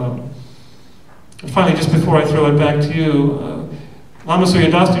that as well. And finally, just before I throw it back to you, Lama Surya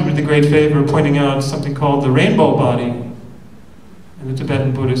Das did me the great favor of pointing out something called the rainbow body in the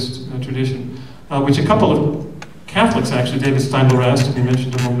Tibetan Buddhist tradition, which a couple of Catholics, actually, David Steindl-Rast, who we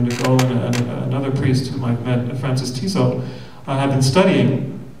mentioned a moment ago, and another priest whom I've met, Francis Tiso, have been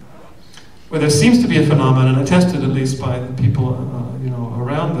studying, where there seems to be a phenomenon, attested at least by the people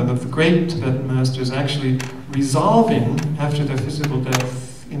around them, of the great Tibetan masters actually resolving after their physical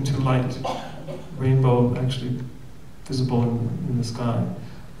death into light. Rainbow actually visible in the sky,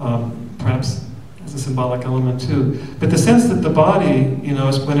 perhaps as a symbolic element too. But the sense that the body,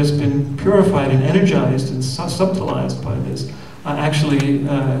 when it's been purified and energized and subtilized by this, actually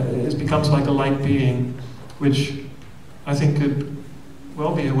it becomes like a light being, which I think could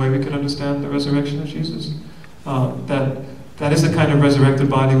well be a way we could understand the resurrection of Jesus. That is the kind of resurrected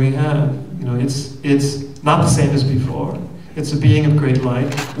body we have. It's not the same as before. It's a being of great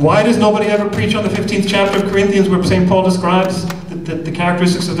light. Why does nobody ever preach on the 15th chapter of Corinthians where St. Paul describes the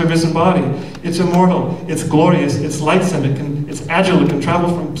characteristics of the risen body? It's immortal, it's glorious, it's lightsome, it's agile, it can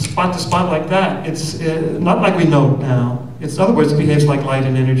travel from spot to spot like that. It's not like we know it now. In other words, it behaves like light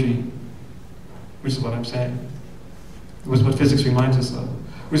and energy, which is what I'm saying. Which is what physics reminds us of.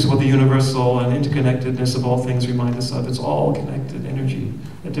 Which is what the universal and interconnectedness of all things remind us of. It's all connected energy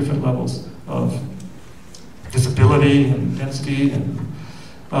at different levels of visibility and density, and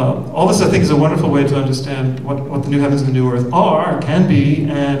all this I think is a wonderful way to understand what the new heavens and the new earth are, can be,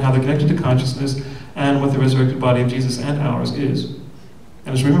 and how they're connected to consciousness, and what the resurrected body of Jesus and ours is.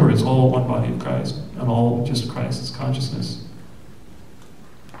 And just remember, it's all one body of Christ, and all just Christ's consciousness.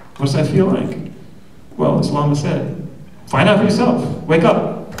 What does that feel like? Well, as Lama said, find out for yourself. Wake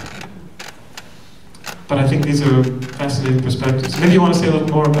up. But I think these are fascinating perspectives. Maybe you want to say a little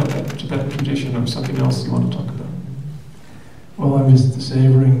more about that Tibetan tradition or something else you want to talk about. Well, I'm just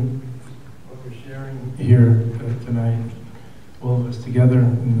savoring what we're sharing here tonight, all of us together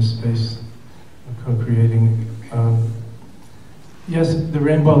in this space of co-creating. Yes, the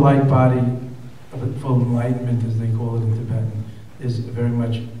rainbow light body of full enlightenment, as they call it in Tibetan, is very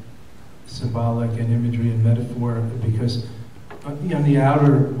much symbolic and imagery and metaphor, because in the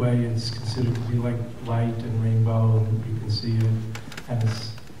outer way it's considered to be like light and rainbow, and you can see it, and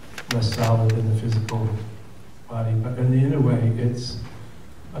it's less solid than the physical body. But in the inner way, it's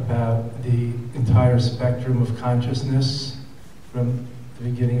about the entire spectrum of consciousness, from the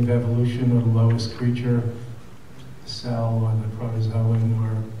beginning of evolution, or the lowest creature, the cell, or the protozoan,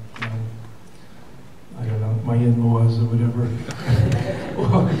 or I don't know, my in-laws or whatever.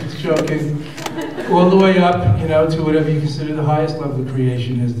 Well, just joking. All the way up, to whatever you consider the highest level of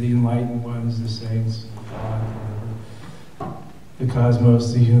creation is the enlightened ones, the saints, God, whatever. The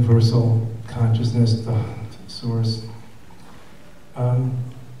cosmos, the universal consciousness, the source.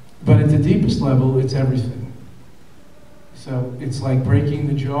 But at the deepest level, it's everything. So it's like breaking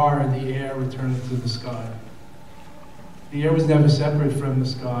the jar and the air returns to the sky. The air was never separate from the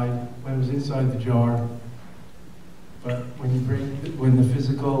sky when it was inside the jar. But when the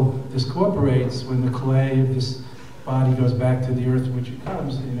physical discorporates, when the clay of this body goes back to the earth in which it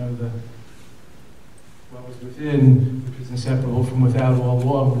comes, what was within, which is inseparable from without, all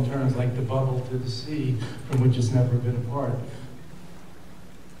along returns like the bubble to the sea from which it's never been apart.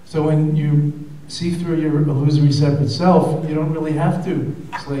 So when you see through your illusory separate self, you don't really have to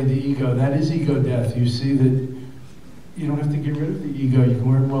slay the ego. That is ego death. You see that you don't have to get rid of the ego. You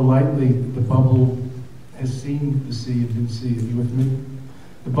can work more lightly. The bubble has seen the sea and been sea. Are you with me?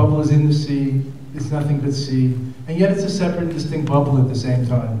 The bubble is in the sea. It's nothing but sea. And yet it's a separate and distinct bubble at the same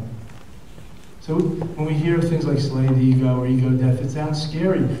time. So when we hear things like slay the ego or ego death, it sounds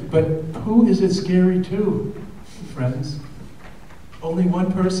scary. But who is it scary to, friends? Only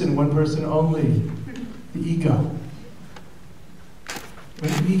one person only. The ego.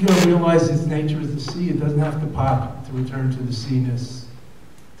 When the ego realizes its nature is the sea, it doesn't have to pop to return to the sea-ness,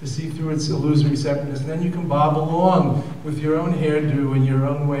 to see through its illusory separateness. And then you can bob along with your own hairdo and your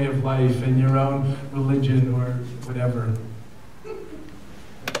own way of life and your own religion or whatever.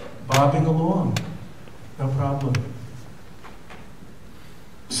 Bobbing along, no problem.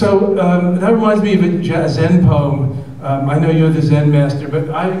 So that reminds me of a Zen poem. I know you're the Zen master, but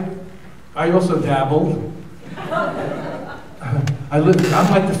I also dabbled. I'm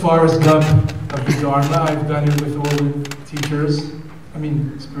like the Forrest Gump of the Dharma. I've done it with all the teachers. I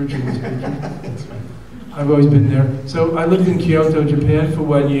mean, spiritually speaking. I've always been there. So I lived in Kyoto, Japan for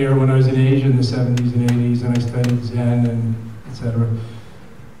 1 year when I was in Asia in the 70s and 80s, and I studied Zen and etc.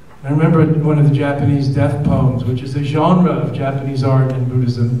 I remember one of the Japanese death poems, which is a genre of Japanese art and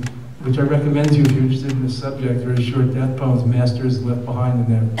Buddhism, which I recommend to you if you're interested in this subject. Very short death poems, masters left behind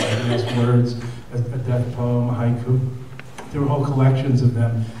in their last words, a death poem, a haiku. There were whole collections of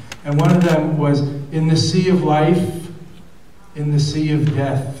them. And one of them was, in the sea of life, in the sea of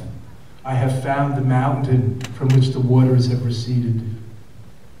death, I have found the mountain from which the waters have receded.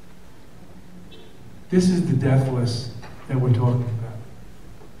 This is the deathless that we're talking about.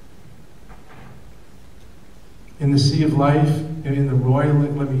 In the sea of life, and in the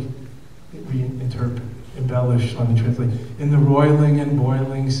roiling, let me reinterpret, embellish, let me translate. In the roiling and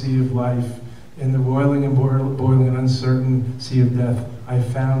boiling sea of life, in the roiling and boiling and uncertain sea of death, I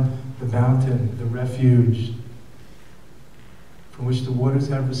found the mountain, the refuge, from which the waters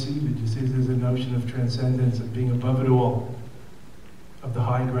have receded. You see, there's a notion of transcendence, of being above it all, of the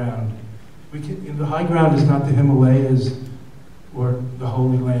high ground. The high ground is not the Himalayas or the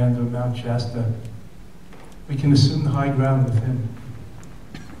Holy Land or Mount Shasta. We can assume the high ground with him.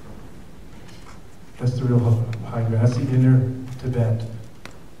 That's the real high ground. That's the inner Tibet.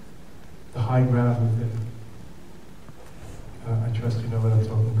 The high ground within. I trust you know what I'm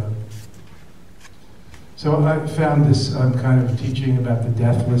talking about. So I found this kind of teaching about the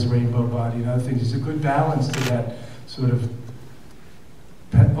deathless rainbow body and other things. It's a good balance to that sort of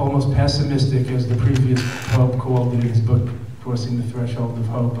almost pessimistic, as the previous Pope called it in his book, Crossing the Threshold of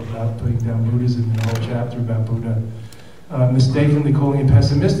Hope, about putting down Buddhism, and a whole chapter about Buddha. Mistakenly calling it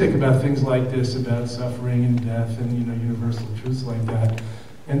pessimistic about things like this, about suffering and death and universal truths like that.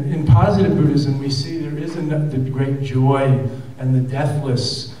 And in positive Buddhism, we see there is the great joy and the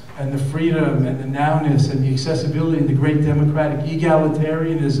deathless and the freedom and the nowness and the accessibility and the great democratic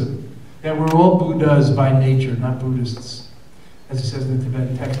egalitarianism, that we're all Buddhas by nature, not Buddhists. As it says in the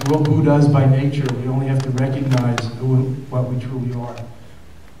Tibetan text, we're all Buddhas by nature. We only have to recognize what we truly are.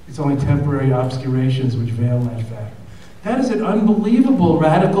 It's only temporary obscurations which veil that fact. That is an unbelievable,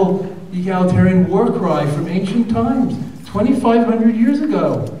 radical, egalitarian war cry from ancient times, 2,500 years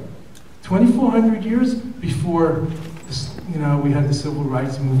ago, 2,400 years before we had the civil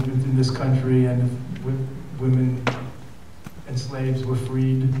rights movement in this country, and women and slaves were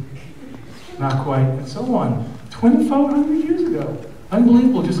freed, not quite, and so on. 2,500 years ago.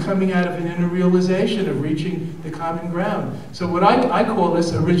 Unbelievable, just coming out of an inner realization of reaching the common ground. So what I call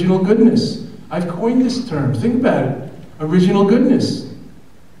this original goodness. I've coined this term. Think about it. Original goodness.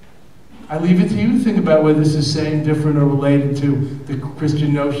 I leave it to you to think about whether this is same, different, or related to the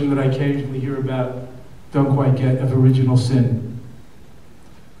Christian notion that I occasionally hear about, don't quite get, of original sin.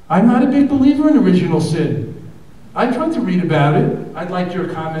 I'm not a big believer in original sin. I tried to read about it. I'd like your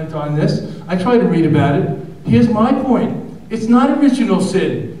comment on this. I tried to read about it. Here's my point. It's not original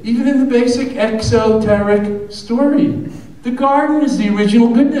sin, even in the basic exoteric story. The garden is the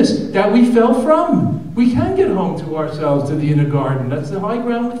original goodness that we fell from. We can get home to ourselves, to the inner garden. That's the high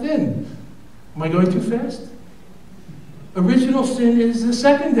ground within. Am I going too fast? Original sin is the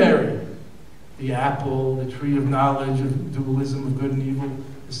secondary. The apple, the tree of knowledge, of dualism of good and evil,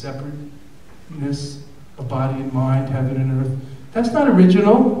 the separateness of body and mind, heaven and earth. That's not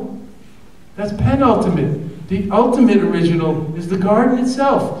original. That's penultimate. The ultimate original is the garden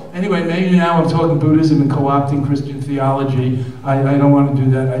itself. Anyway, maybe now I'm talking Buddhism and co-opting Christian theology. I don't want to do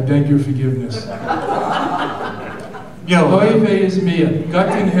that. I beg your forgiveness. Oive is mia. Gott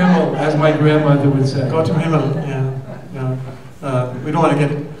in Himmel, as my grandmother would say. Gott im Himmel, yeah. We don't want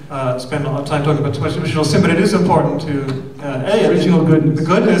to spend a lot of time talking about too much original sin, but it is important to... original goodness. The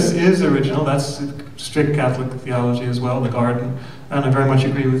goodness is original. That's strict Catholic theology as well, the garden. And I very much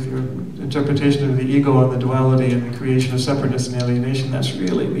agree with your interpretation of the ego and the duality and the creation of separateness and alienation. That's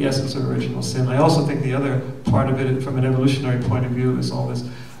really the essence of original sin. I also think the other part of it, from an evolutionary point of view, is all this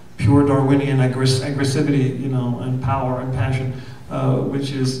pure Darwinian aggressivity, and power and passion,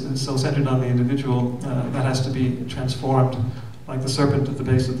 which is so centered on the individual, that has to be transformed. Like the serpent at the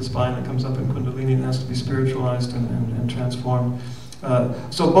base of the spine that comes up in Kundalini, that has to be spiritualized and transformed.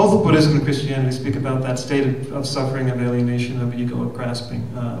 So both Buddhism and Christianity speak about that state of suffering, of alienation, of ego, of grasping,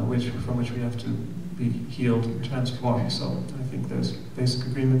 from which we have to be healed and transformed. So I think there's basic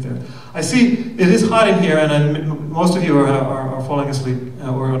agreement there. I see it is hot in here, and most of you are falling asleep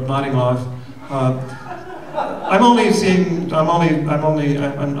or nodding off. I'm only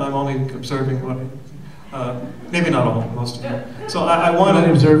observing what. Maybe not all, most of you. So I want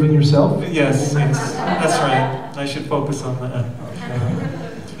to... observing yourself? Yes, that's right. I should focus on that.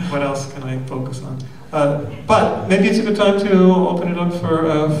 What else can I focus on? But maybe it's a good time to open it up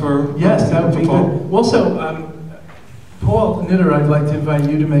for yes, that would be good. Also, Paul Knitter, I'd like to invite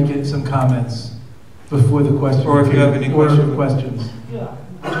you to make some comments before the question. Or if you have any questions. Yeah.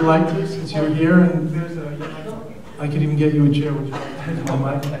 Would you like to, since you're here, and I could even get you a chair. Would you like to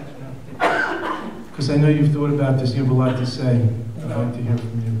my mic? Because I know you've thought about this, you have a lot to say. I'd like to hear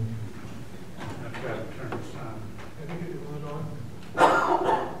from you.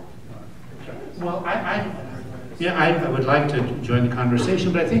 Well, I would like to join the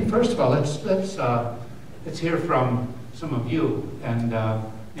conversation, but I think first of all, let's hear from some of you, and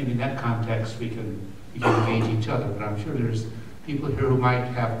maybe in that context we can engage each other. But I'm sure there's people here who might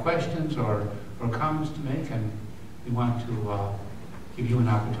have questions or comments to make, and we want to give you an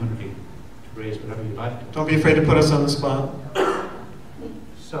opportunity to raise whatever you'd like to. Don't be afraid to put us on the spot.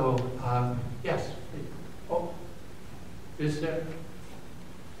 So, yes. Oh, is there?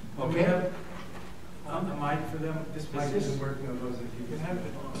 Okay. We have a mic for them. This mic isn't working on those. If you can have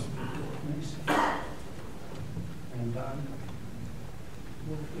it on. And I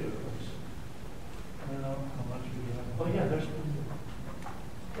don't know how much we have. Oh yeah, there's.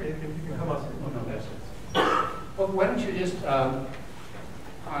 You can come up. Oh no, that's it. Well, why don't you just on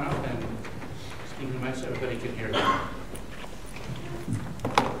up and speak to my so everybody can hear you.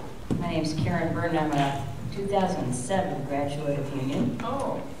 My name's Karen Byrne. I'm a 2007 graduate of Union.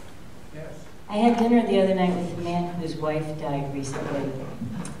 Oh, yes. I had dinner the other night with a man whose wife died recently,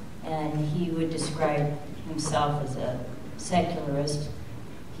 and he would describe himself as a secularist.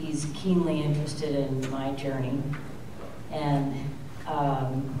 He's keenly interested in my journey and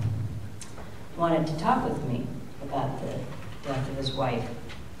wanted to talk with me about the death of his wife.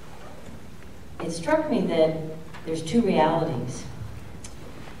 It struck me that there's two realities,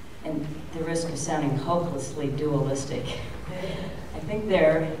 and the risk of sounding hopelessly dualistic. I think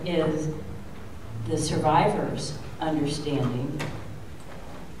there is the survivor's understanding,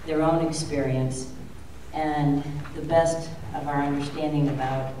 their own experience, and the best of our understanding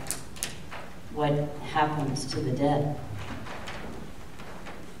about what happens to the dead.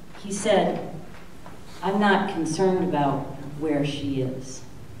 He said, I'm not concerned about where she is.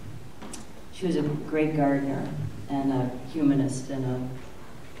 She was a great gardener and a humanist and a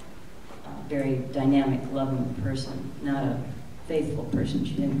very dynamic, loving person, not a faithful person.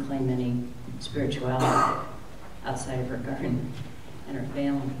 She didn't claim any spirituality outside of her garden and her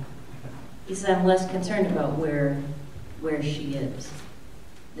family. He said, I'm less concerned about where she is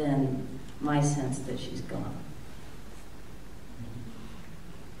than my sense that she's gone.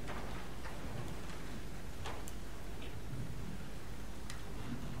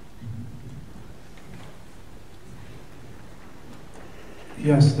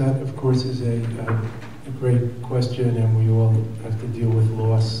 Yes, that of course is a great question, and we all have to deal with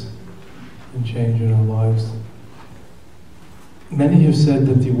loss and change in our lives. Many have said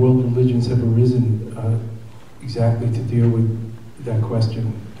that the world religions have arisen exactly to deal with that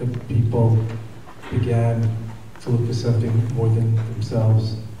question, that people began to look for something more than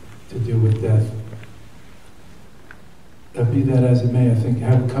themselves to do with death. Be that as it may, I think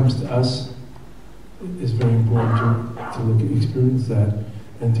how it comes to us is very important to look at, experience that,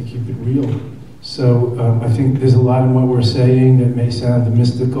 and to keep it real. So I think there's a lot in what we're saying that may sound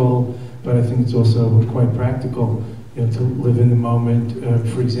mystical, but I think it's also quite practical, you know, to live in the moment.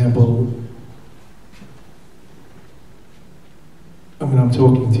 For example, I mean, I'm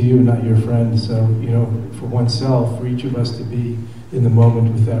talking to you, not your friend, so, you know, for oneself, for each of us to be in the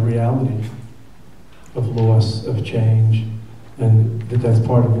moment with that reality of loss, of change, and that's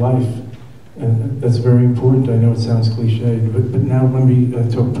part of life. And that's very important. I know it sounds cliched, but now let me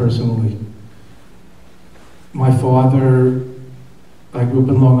talk personally. My father, I grew up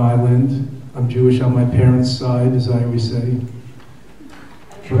in Long Island. I'm Jewish on my parents' side, as I always say.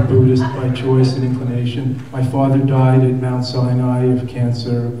 But Buddhist by choice and inclination. My father died at Mount Sinai of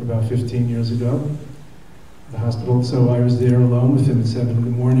cancer about 15 years ago, at the hospital. So I was there alone with him at 7 in the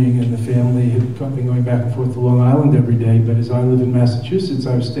morning, and the family had been going back and forth to Long Island every day. But as I live in Massachusetts,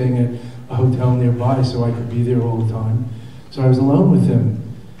 I was staying at a hotel nearby, so I could be there all the time. So I was alone with him.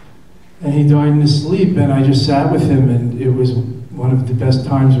 And he died in his sleep, and I just sat with him, and it was one of the best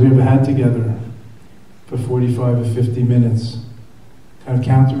times we ever had together for 45 or 50 minutes. Kind of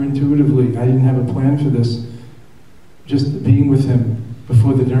counterintuitively. I didn't have a plan for this. Just being with him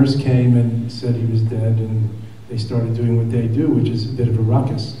before the nurse came and said he was dead, and they started doing what they do, which is a bit of a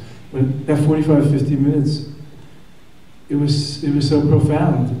ruckus. But that 45, 50 minutes, it was so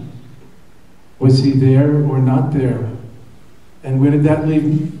profound. Was he there or not there? And where did that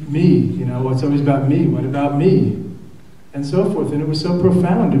leave me? You know, it's always about me. What about me? And so forth. And it was so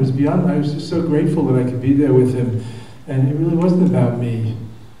profound. It was beyond, I was just so grateful that I could be there with him. And it really wasn't about me.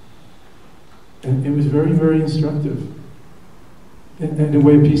 And it was very, very instructive. And in a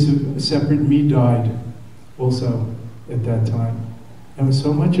way, a piece of a separate me died also at that time. And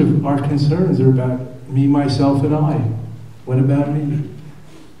so much of our concerns are about me, myself, and I. What about me?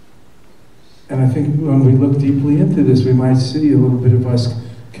 And I think when we look deeply into this, we might see a little bit of us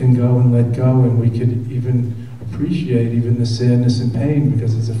can go and let go, and we could even appreciate even the sadness and pain,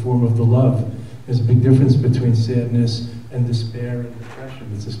 because it's a form of the love There's a big difference between sadness and despair and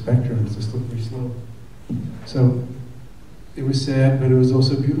depression. It's a spectrum, it's a slippery slope. So it was sad, but it was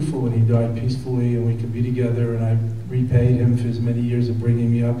also beautiful when he died peacefully and we could be together, and I repaid him for his many years of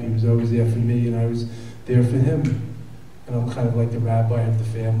bringing me up. He was always there for me and I was there for him. And I'm kind of like the rabbi of the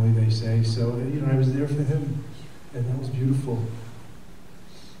family, they say. So, I was there for him, and that was beautiful.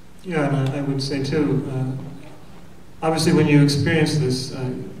 Yeah, and I would say too, obviously when you experience this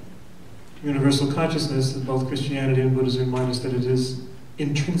universal consciousness, that both Christianity and Buddhism remind us that it is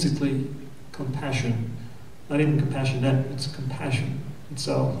intrinsically compassion. Not even compassionate, it's compassion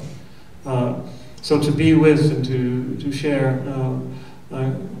itself. So to be with and to share,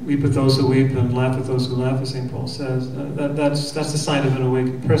 weep with those who weep and laugh with those who laugh, as St. Paul says, that's the sign of an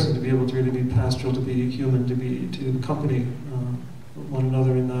awakened person, to be able to really be pastoral, to be human, to accompany one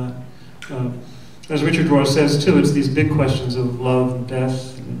another in that. As Richard Rohr says too, it's these big questions of love,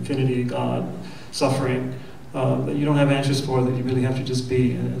 death, infinity, God, suffering, that you don't have answers for, that you really have to just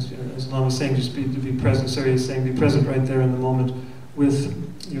be. As Lama was saying, just to be present. Surya is saying, be present right there in the moment with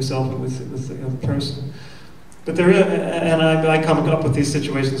yourself and with the other person. But and I come up with these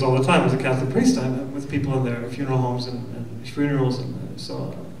situations all the time as a Catholic priest. I'm with people in their funeral homes and funerals and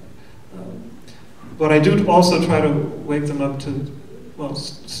so on. But I do also try to wake them up to,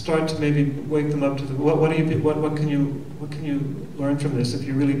 start to maybe wake them up to what can you learn from this if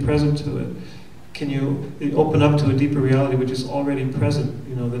you're really present to it? Can you open up to a deeper reality which is already present?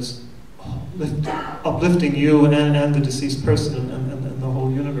 That's uplifting you and the deceased person and the whole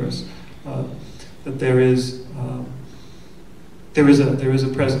universe. That there is a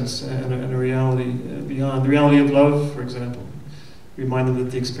presence and a reality beyond. The reality of love, for example. Remind them that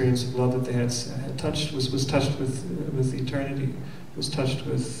the experience of love that they had touched was touched with eternity, was touched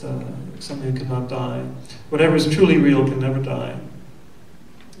with something that could not die. Whatever is truly real can never die.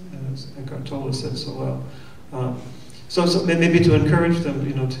 As Eckhart Tolle said so well. So maybe to encourage them,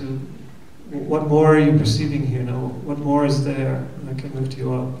 to what more are you perceiving here? What more is there that can lift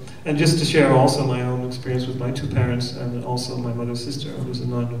you up? And just to share also my own experience with my two parents and also my mother's sister, who was a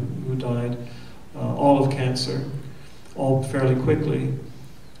nun who died, all of cancer, all fairly quickly.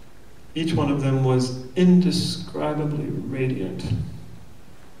 Each one of them was indescribably radiant,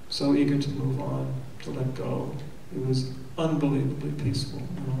 so eager to move on, to let go. It was unbelievably peaceful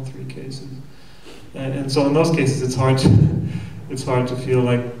in all three cases. And so in those cases it's hard to feel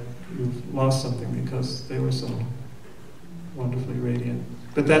like you've lost something because they were so wonderfully radiant.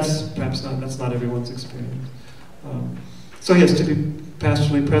 But that's not everyone's experience. So yes, to be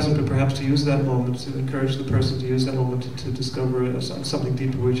pastorally present, but perhaps to use that moment, to encourage the person to use that moment to discover something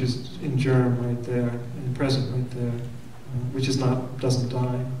deeper, which is in germ right there, and present right there, which doesn't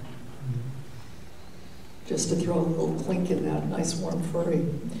die. Just to throw a little clink in that nice warm furry.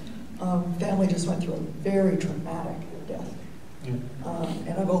 Family just went through a very traumatic death. Yeah.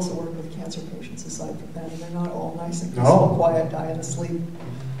 And I've also worked with cancer patients aside from that, and they're not all nice and peaceful, quiet, dying asleep.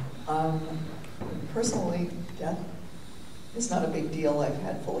 Personally, death is not a big deal. I've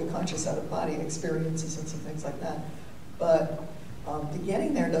had fully conscious out-of-body experiences and some things like that. But the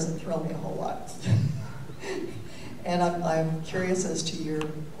getting there doesn't thrill me a whole lot. And I'm curious as to your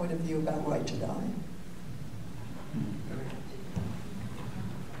point of view about right to die.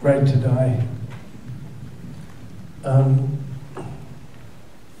 Right to die.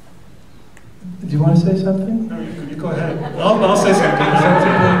 Do you want to say something? No, you go ahead. I'll say something.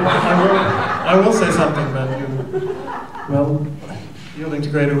 I will say something, but you. Well, yielding to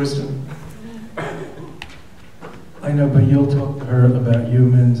greater wisdom. I know, but you'll talk to her about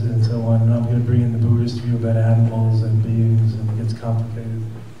humans and so on, and I'm going to bring in the Buddhist view about animals and beings, and it gets complicated.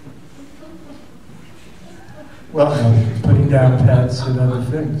 Well, putting down pets and other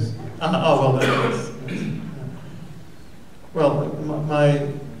things. Well, that is. Well,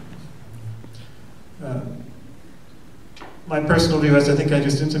 my personal view, as I think I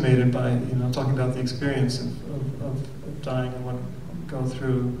just intimated by talking about the experience of dying and what we go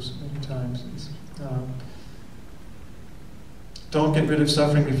through so many times, is don't get rid of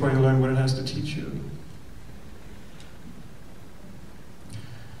suffering before you learn what it has to teach you.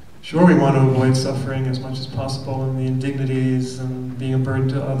 Sure, we want to avoid suffering as much as possible and the indignities and being a burden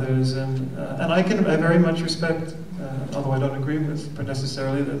to others, and I very much respect, although I don't agree with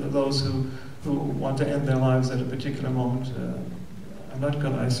necessarily those who want to end their lives at a particular moment.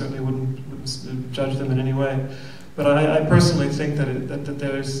 I certainly wouldn't judge them in any way, but I personally think that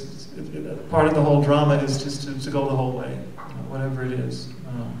there's part of the whole drama is just to go the whole way, whatever it is.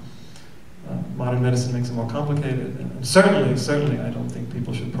 Modern medicine makes it more complicated, and certainly I don't think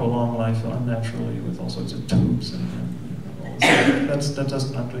people should prolong life unnaturally with all sorts of tubes and all this. That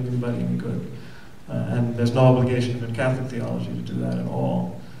does not do anybody any good. And there's no obligation in Catholic theology to do that at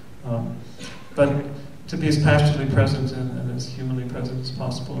all. But to be as pastorally present and as humanly present as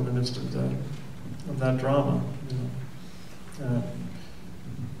possible in the midst of that drama.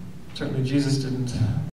 Certainly Jesus didn't